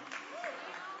blind you.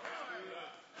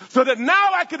 So that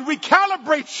now I can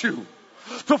recalibrate you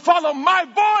to follow my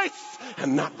voice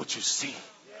and not what you see.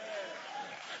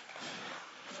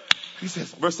 He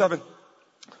says, verse 7,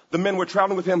 the men were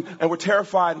traveling with him and were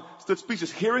terrified, stood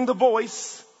speechless, hearing the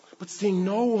voice, but seeing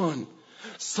no one.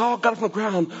 Saul got up from the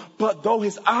ground, but though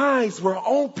his eyes were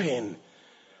open,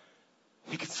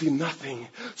 he could see nothing.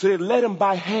 So they led him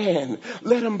by hand,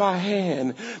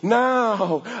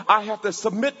 Now I have to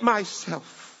submit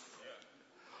myself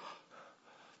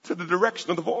to the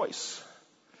direction of the voice.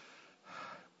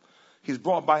 He's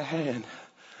brought by hand.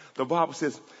 The Bible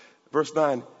says, verse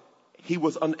 9, he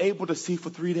was unable to see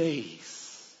for 3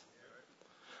 days.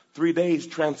 3 days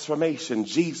transformation.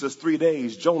 Jesus 3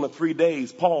 days. Jonah 3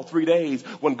 days. Paul 3 days.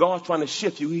 When God's trying to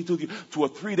shift you, he took you to a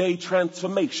 3-day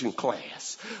transformation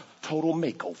class. Total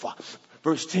makeover.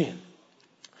 Verse 10.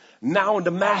 Now in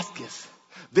Damascus,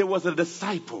 there was a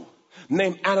disciple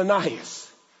named Ananias.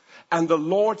 And the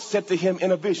Lord said to him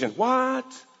in a vision. What?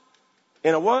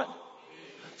 In a what?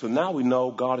 So now we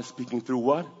know God is speaking through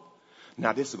what?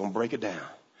 Now this is going to break it down.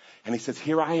 And he says,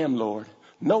 here I am, Lord.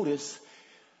 Notice,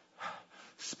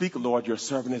 speak, Lord, your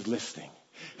servant is listening.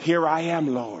 Here I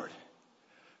am, Lord.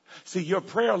 See, your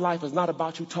prayer life is not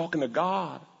about you talking to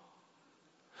God.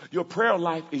 Your prayer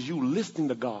life is you listening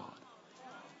to God.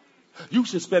 You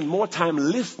should spend more time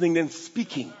listening than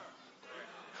speaking.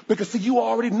 Because, see, you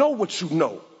already know what you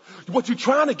know. What you're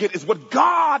trying to get is what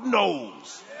God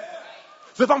knows.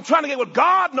 So if I'm trying to get what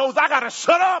God knows, I got to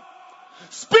shut up.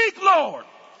 Speak, Lord.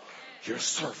 Your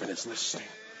servant is listening.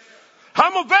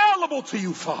 I'm available to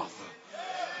you, Father.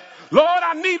 Lord,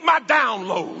 I need my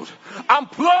download. I'm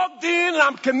plugged in and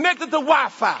I'm connected to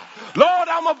Wi-Fi. Lord,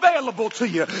 I'm available to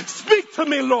you. Speak to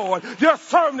me, Lord. Your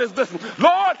servant is listening.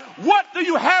 Lord, what do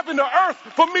you have in the earth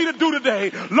for me to do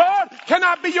today? Lord, can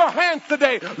I be your hands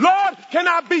today? Lord, can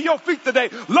I be your feet today?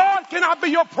 Lord, can I be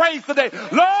your praise today?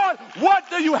 Lord, what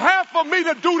do you have for me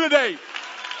to do today?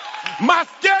 My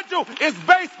schedule is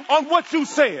based on what you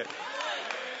said.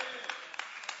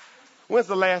 When's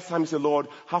the last time you said, Lord,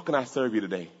 how can I serve you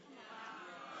today?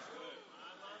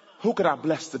 Who could I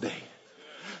bless today?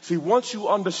 See, once you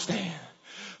understand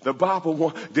the Bible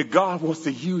that God wants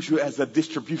to use you as a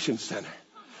distribution center,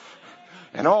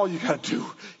 and all you got to do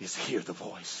is hear the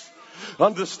voice.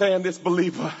 Understand this,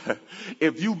 believer.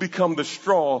 If you become the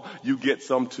straw, you get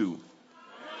some too.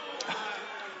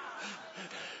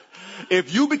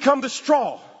 If you become the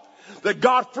straw that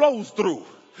God flows through,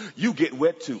 you get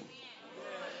wet too.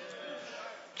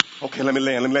 Okay, let me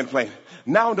land the plane.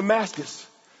 Now in Damascus,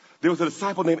 there was a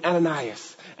disciple named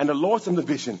Ananias, and the Lord sent him a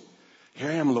vision. Here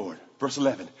I am, Lord. Verse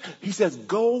 11. He says,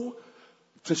 go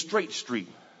to Straight Street.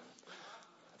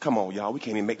 Come on, y'all. We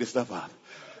can't even make this stuff up.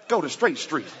 Go to Straight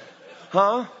Street.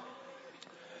 Huh?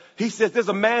 He says, there's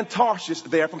a man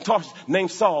from Tarshish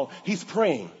named Saul. He's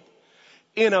praying.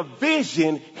 In a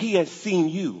vision, he has seen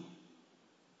you.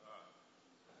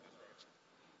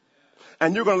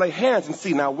 And you're going to lay hands and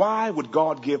see. Now, why would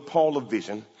God give Paul a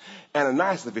vision,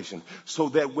 Ananias a vision? So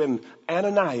that when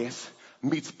Ananias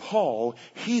meets Paul,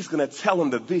 he's going to tell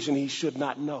him the vision he should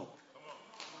not know.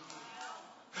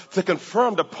 To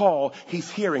confirm to Paul, he's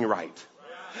hearing right.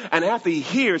 And after he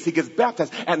hears, he gets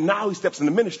baptized. And now he steps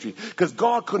into ministry. Because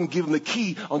God couldn't give him the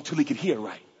key until he could hear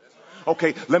right.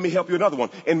 Okay, let me help you another one.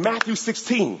 In Matthew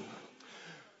 16,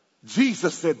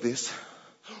 Jesus said this,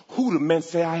 who do men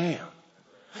say I am?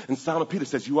 And Simon Peter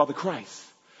says, you are the Christ.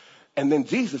 And then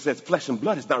Jesus says, flesh and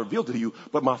blood is not revealed to you,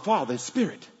 but my Father is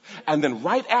spirit. And then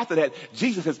right after that,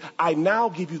 Jesus says, I now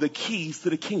give you the keys to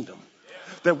the kingdom.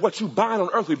 That what you bind on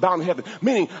earth, we bound in heaven.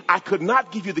 Meaning, I could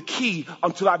not give you the key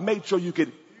until I made sure you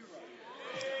could.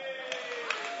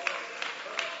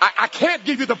 I can't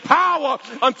give you the power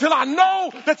until I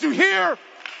know that you hear.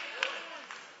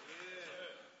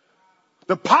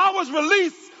 The power is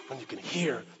released when you can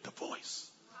hear the voice.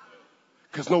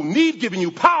 Because no need giving you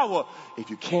power if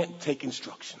you can't take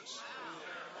instructions.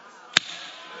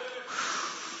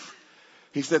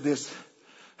 He said this,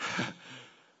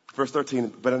 verse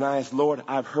 13, but Ananias, Lord,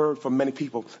 I've heard from many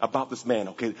people about this man.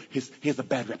 Okay, he has a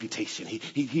bad reputation.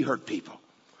 He hurt people.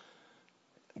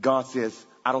 God says,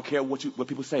 I don't care what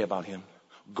people say about him.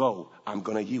 Go, I'm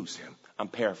going to use him. I'm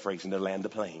paraphrasing to land the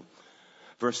plane.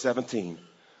 Verse 17,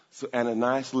 so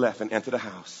Ananias left and entered the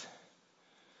house.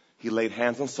 He laid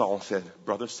hands on Saul and said,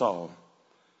 Brother Saul,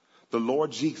 the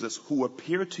Lord Jesus who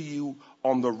appeared to you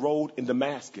on the road in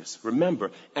Damascus.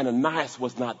 Remember, Ananias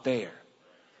was not there.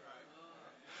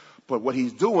 But what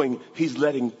he's doing, he's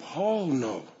letting Paul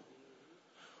know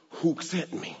who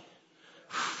sent me.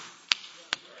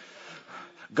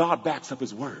 God backs up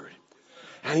his word.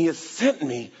 And he has sent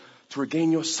me to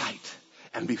regain your sight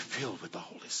and be filled with the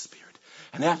Holy Spirit.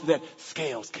 And after that,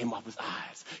 scales came off his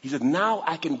eyes. He said, now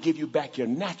I can give you back your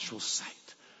natural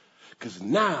sight. Because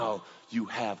now you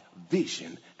have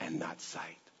vision and not sight.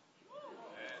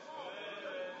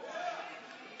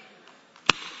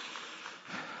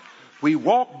 We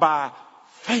walk by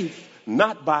faith,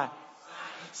 not by sight.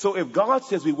 So if God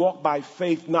says we walk by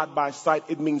faith, not by sight,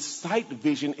 it means sight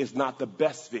vision is not the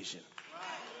best vision.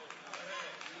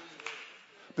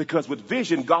 Because with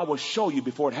vision, God will show you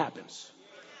before it happens.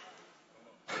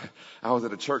 I was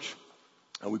at a church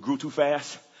and we grew too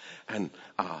fast, and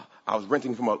I was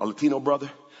renting from a Latino brother,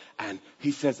 and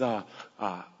he says,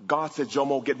 God said,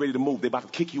 Jomo, get ready to move. They're about to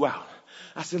kick you out.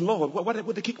 I said, Lord,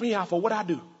 what they kick me out for? What'd I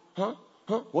do?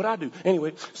 What'd I do?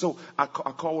 Anyway, so I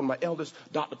called one of my elders,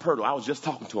 Dr. Purtle. I was just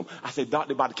talking to him. I said, Doc,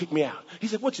 they're about to kick me out. He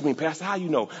said, what you mean, Pastor? How you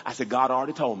know? I said, God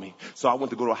already told me. So I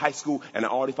went to go to a high school and I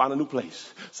already found a new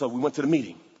place. So we went to the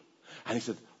meeting. And he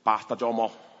said, Pastor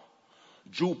Jomo,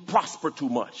 you prosper too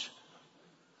much.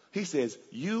 He says,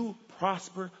 you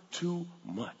prosper too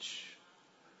much.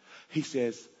 He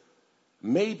says,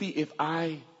 maybe if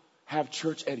I have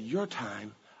church at your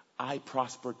time, I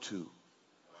prosper too.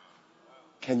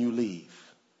 Can you leave?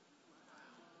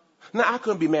 Now, I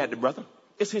couldn't be mad at the brother.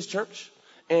 It's his church.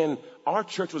 And our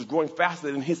church was growing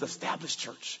faster than his established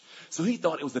church. So he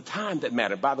thought it was the time that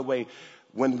mattered. By the way,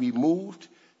 when we moved,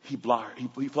 he blossomed.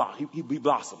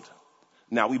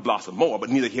 Now, we blossomed more,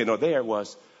 but neither here nor there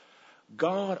was.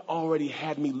 God already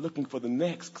had me looking for the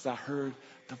next because I heard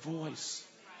the voice.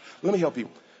 Let me help you.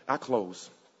 I close.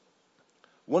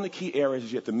 One of the key areas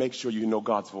is you have to make sure you know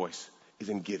God's voice is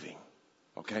in giving.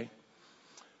 Okay?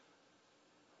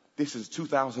 This is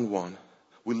 2001.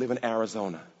 We live in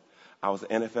Arizona. I was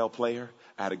an NFL player.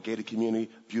 I had a gated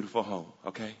community, beautiful home.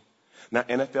 Okay? Now,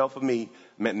 NFL for me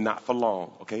meant not for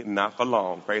long. Okay? Not for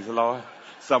long. Praise the Lord.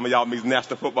 Some of y'all means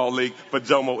National Football League. For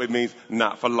Jomo, it means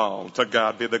not for long. To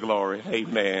God be the glory.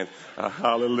 Amen.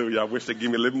 Hallelujah. I wish they'd give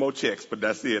me a little more checks, but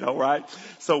that's it. All right?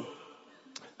 So,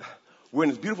 we're in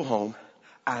this beautiful home,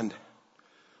 and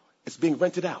it's being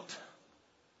rented out.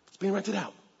 It's being rented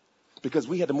out because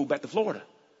we had to move back to Florida.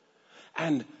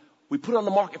 And we put it on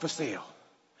the market for sale.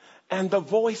 And the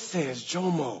voice says,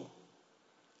 Jomo,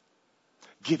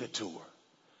 give it to her.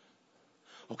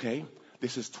 Okay?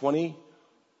 This is 20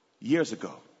 years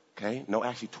ago. Okay? No,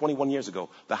 actually 21 years ago.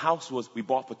 The house we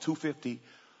bought for $250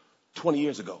 20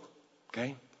 years ago.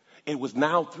 Okay? It was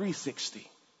now $360.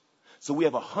 So we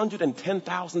have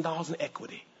 $110,000 in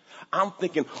equity. I'm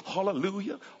thinking,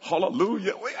 hallelujah,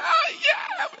 hallelujah.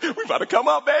 Yeah, we about to come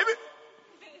up, baby.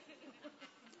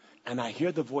 And I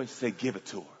hear the voice say, give it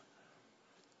to her.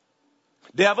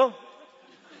 Devil,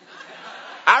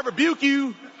 I rebuke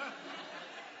you.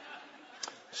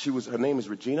 Her name is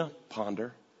Regina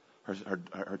Ponder.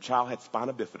 Her child had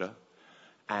spina bifida,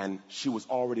 and she was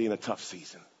already in a tough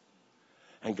season.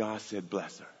 And God said,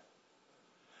 bless her.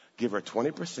 Give her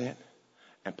 20%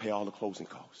 and pay all the closing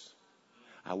costs.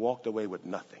 I walked away with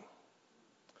nothing.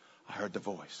 I heard the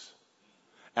voice.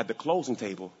 At the closing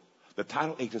table, the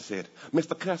title agent said,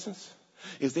 Mr. Cousins,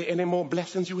 is there any more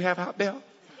blessings you have out there?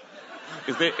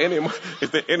 Is there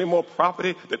any more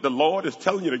property that the Lord is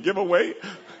telling you to give away?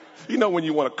 You know when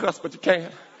you want to cuss, but you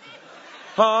can't.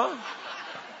 Huh?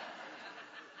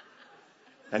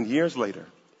 And years later,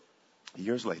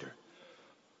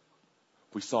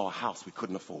 we saw a house we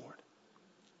couldn't afford.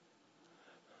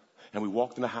 And we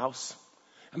walked in the house,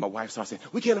 and my wife started saying,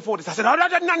 we can't afford this. I said,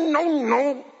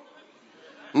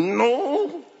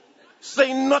 no.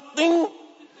 Say nothing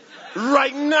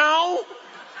right now.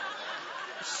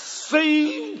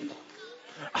 See,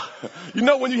 you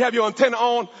know when you have your antenna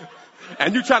on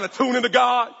and you're trying to tune into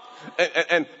God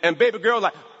and baby girl,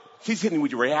 like, she's hitting me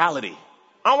with your reality.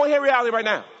 I don't want to hear reality right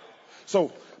now.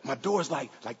 So my door's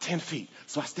like 10 feet.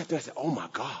 So I stepped in and I said, oh my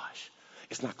gosh,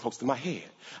 it's not close to my head.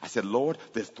 I said, Lord,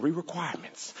 there's 3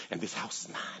 requirements and this house is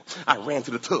mine. I ran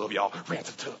to the tub, y'all, ran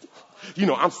to the tub. You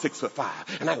know, I'm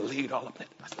 6'5" and I laid all up in it.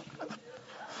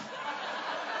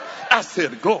 I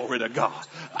said, glory to God.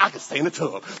 I can stay in the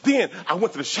tub. Then I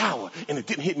went to the shower and it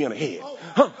didn't hit me on the head.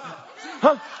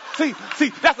 Huh? See,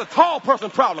 that's a tall person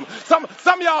problem. Some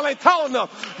of y'all ain't tall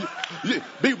enough.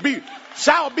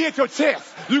 Shower be at your chest.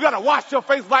 You got to wash your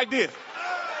face like this.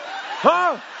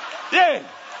 Huh? Yeah.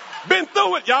 Been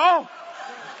through it, y'all.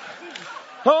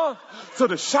 Huh? So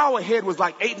the shower head was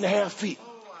like 8.5 feet.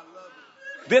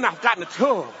 Then I got in the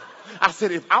tub. I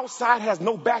said, if outside has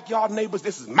no backyard neighbors,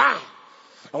 this is mine.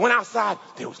 I went outside.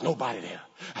 There was nobody there.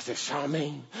 I said,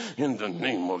 Charmaine, in the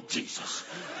name of Jesus.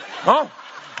 Huh?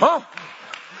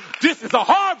 This is a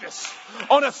harvest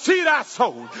on a seed I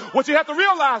sowed. What you have to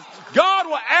realize, God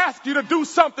will ask you to do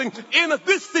something in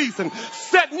this season,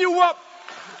 setting you up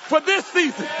for this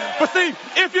season. But see,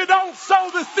 if you don't sow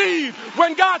the seed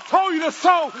when God told you to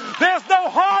sow, there's no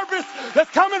harvest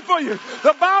that's coming for you.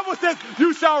 The Bible says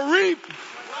you shall reap.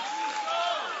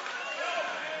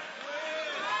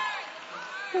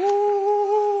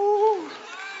 Ooh.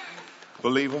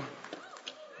 Believer,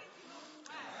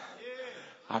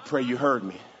 I pray you heard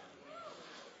me.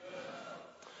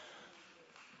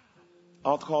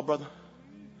 Altar call, brother.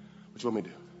 What you want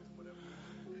me to do?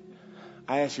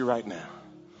 I ask you right now,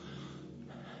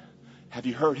 have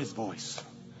you heard his voice?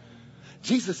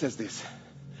 Jesus says this,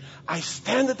 I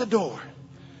stand at the door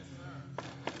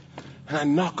and I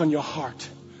knock on your heart.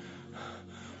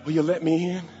 Will you let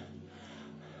me in?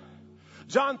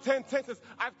 John 10:10 says,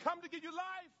 I've come to give you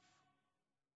life.